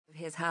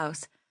his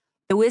house,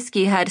 the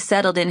whiskey had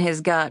settled in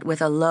his gut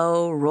with a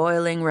low,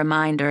 roiling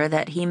reminder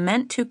that he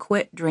meant to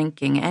quit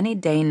drinking any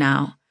day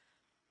now.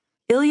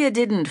 Ilya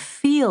didn't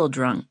feel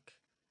drunk,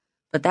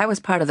 but that was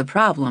part of the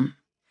problem.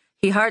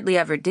 He hardly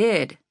ever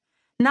did.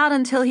 Not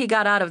until he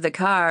got out of the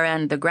car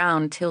and the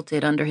ground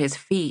tilted under his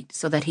feet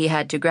so that he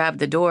had to grab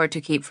the door to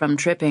keep from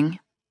tripping.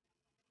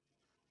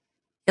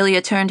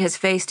 Ilya turned his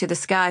face to the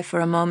sky for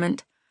a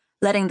moment,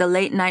 letting the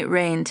late-night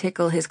rain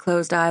tickle his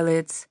closed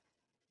eyelids.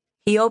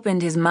 He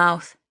opened his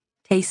mouth,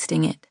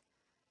 tasting it.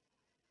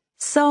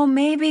 So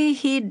maybe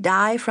he'd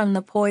die from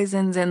the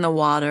poisons in the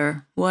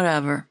water,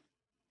 whatever.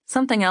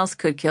 Something else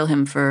could kill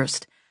him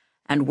first,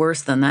 and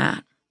worse than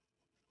that.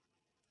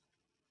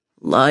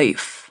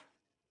 Life,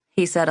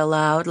 he said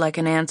aloud, like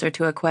an answer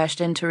to a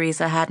question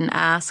Teresa hadn't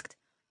asked.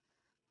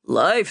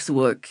 Life's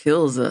what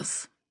kills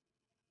us.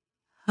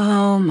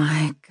 Oh,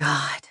 my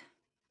God.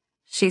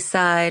 She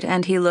sighed,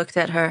 and he looked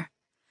at her.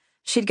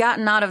 She'd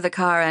gotten out of the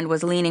car and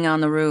was leaning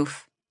on the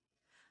roof.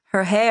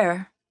 Her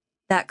hair,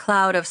 that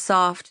cloud of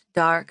soft,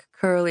 dark,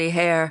 curly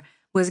hair,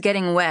 was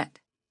getting wet.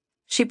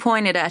 She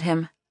pointed at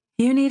him.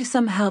 You need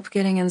some help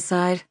getting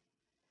inside?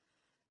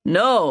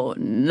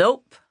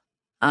 Nope.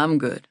 I'm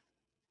good.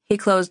 He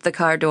closed the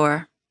car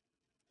door.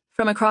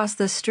 From across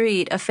the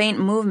street, a faint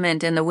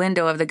movement in the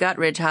window of the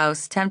Guttridge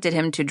house tempted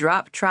him to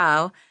drop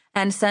trow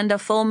and send a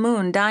full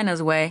moon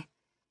Dinah's way.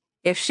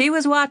 If she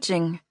was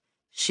watching,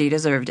 she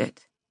deserved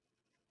it.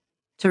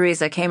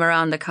 Teresa came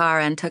around the car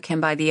and took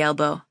him by the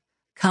elbow.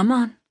 Come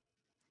on.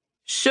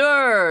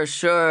 Sure.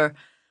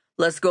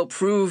 Let's go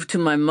prove to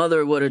my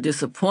mother what a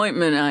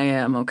disappointment I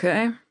am,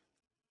 okay?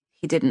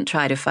 He didn't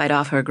try to fight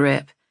off her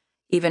grip,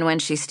 even when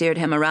she steered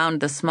him around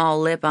the small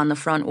lip on the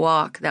front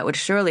walk that would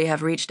surely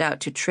have reached out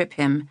to trip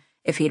him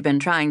if he'd been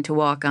trying to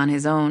walk on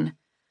his own.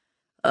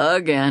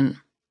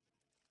 Again,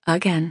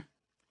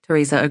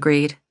 Teresa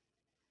agreed.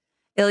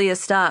 Ilya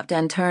stopped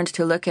and turned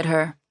to look at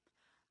her.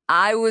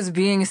 I was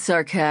being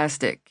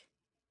sarcastic.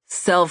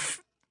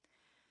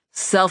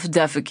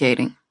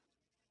 Self-defecating.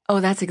 Oh,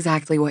 that's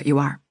exactly what you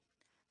are.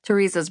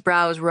 Teresa's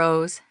brows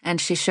rose,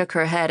 and she shook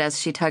her head as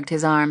she tugged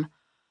his arm.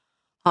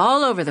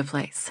 All over the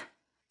place.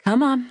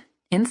 Come on,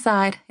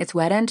 inside. It's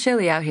wet and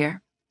chilly out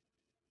here.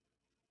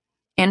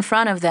 In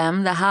front of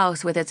them, the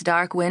house with its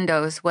dark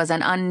windows was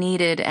an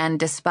unneeded and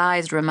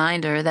despised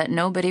reminder that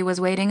nobody was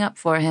waiting up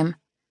for him.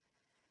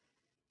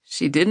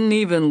 She didn't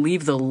even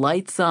leave the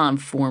lights on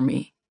for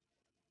me.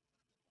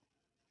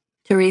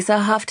 Teresa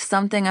huffed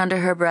something under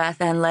her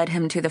breath and led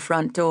him to the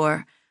front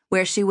door,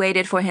 where she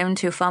waited for him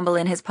to fumble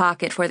in his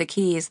pocket for the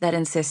keys that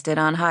insisted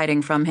on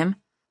hiding from him.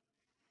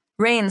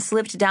 Rain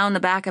slipped down the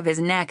back of his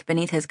neck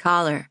beneath his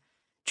collar,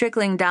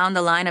 trickling down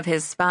the line of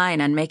his spine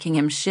and making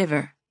him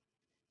shiver.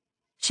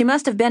 She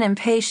must have been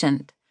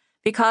impatient,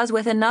 because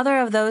with another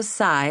of those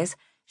sighs,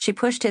 she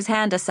pushed his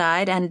hand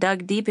aside and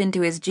dug deep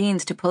into his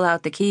jeans to pull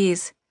out the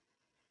keys.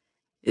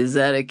 Is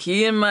that a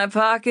key in my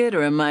pocket,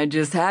 or am I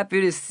just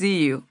happy to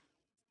see you?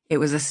 It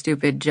was a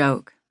stupid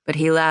joke, but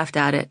he laughed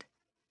at it.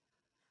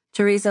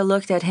 Teresa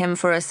looked at him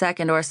for a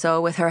second or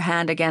so with her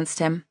hand against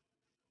him.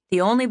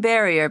 The only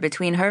barrier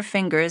between her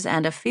fingers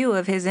and a few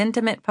of his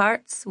intimate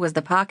parts was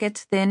the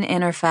pocket's thin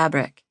inner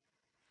fabric.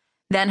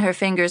 Then her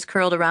fingers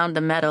curled around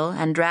the metal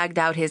and dragged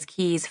out his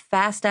keys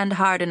fast and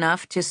hard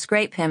enough to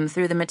scrape him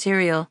through the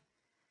material.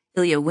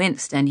 Ilya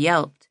winced and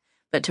yelped,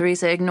 but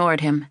Teresa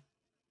ignored him.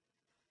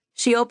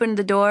 She opened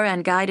the door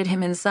and guided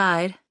him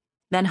inside,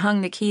 then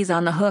hung the keys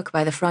on the hook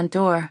by the front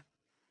door.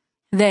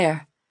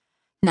 There.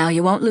 Now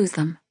you won't lose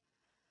them.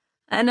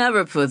 I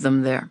never put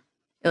them there,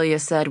 Ilya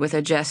said with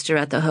a gesture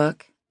at the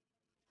hook.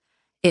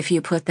 If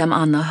you put them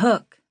on the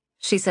hook,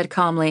 she said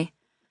calmly,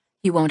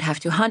 you won't have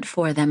to hunt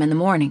for them in the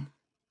morning.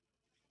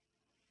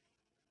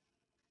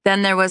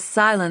 Then there was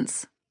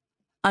silence,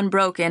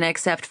 unbroken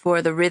except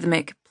for the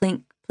rhythmic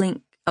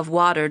plink-plink of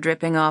water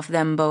dripping off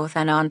them both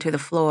and onto the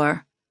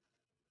floor.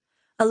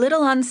 A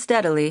little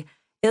unsteadily,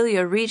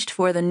 Ilya reached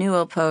for the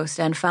newel post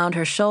and found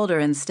her shoulder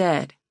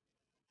instead.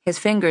 His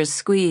fingers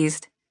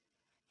squeezed.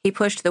 He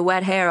pushed the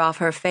wet hair off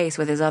her face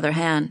with his other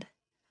hand.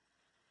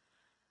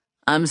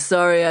 I'm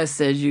sorry I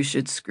said you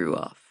should screw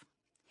off,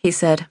 he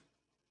said.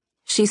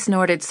 She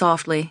snorted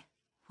softly.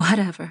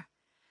 Whatever.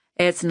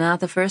 It's not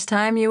the first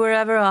time you were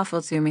ever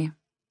awful to me.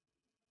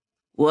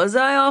 Was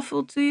I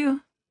awful to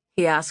you?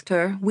 He asked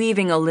her,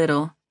 weaving a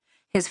little,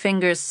 his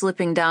fingers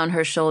slipping down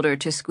her shoulder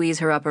to squeeze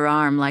her upper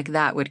arm like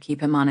that would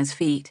keep him on his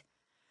feet.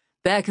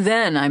 Back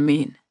then, I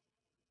mean.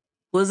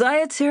 Was I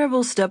a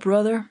terrible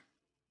stepbrother?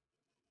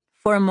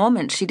 For a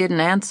moment, she didn't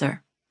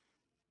answer.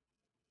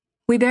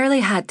 We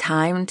barely had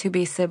time to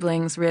be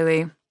siblings,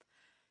 really.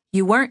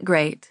 You weren't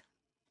great,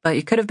 but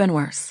you could have been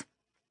worse.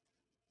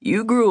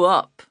 You grew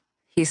up,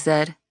 he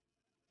said.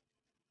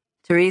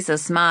 Teresa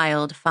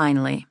smiled,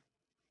 finally.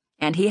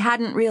 And he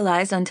hadn't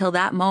realized until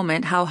that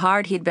moment how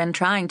hard he'd been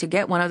trying to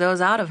get one of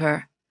those out of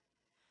her.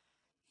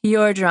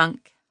 You're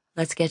drunk.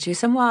 Let's get you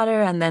some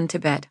water and then to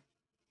bed.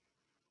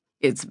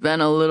 It's been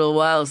a little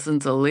while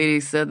since a lady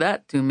said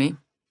that to me.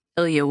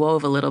 Ilya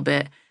wove a little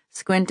bit,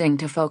 squinting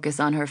to focus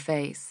on her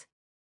face.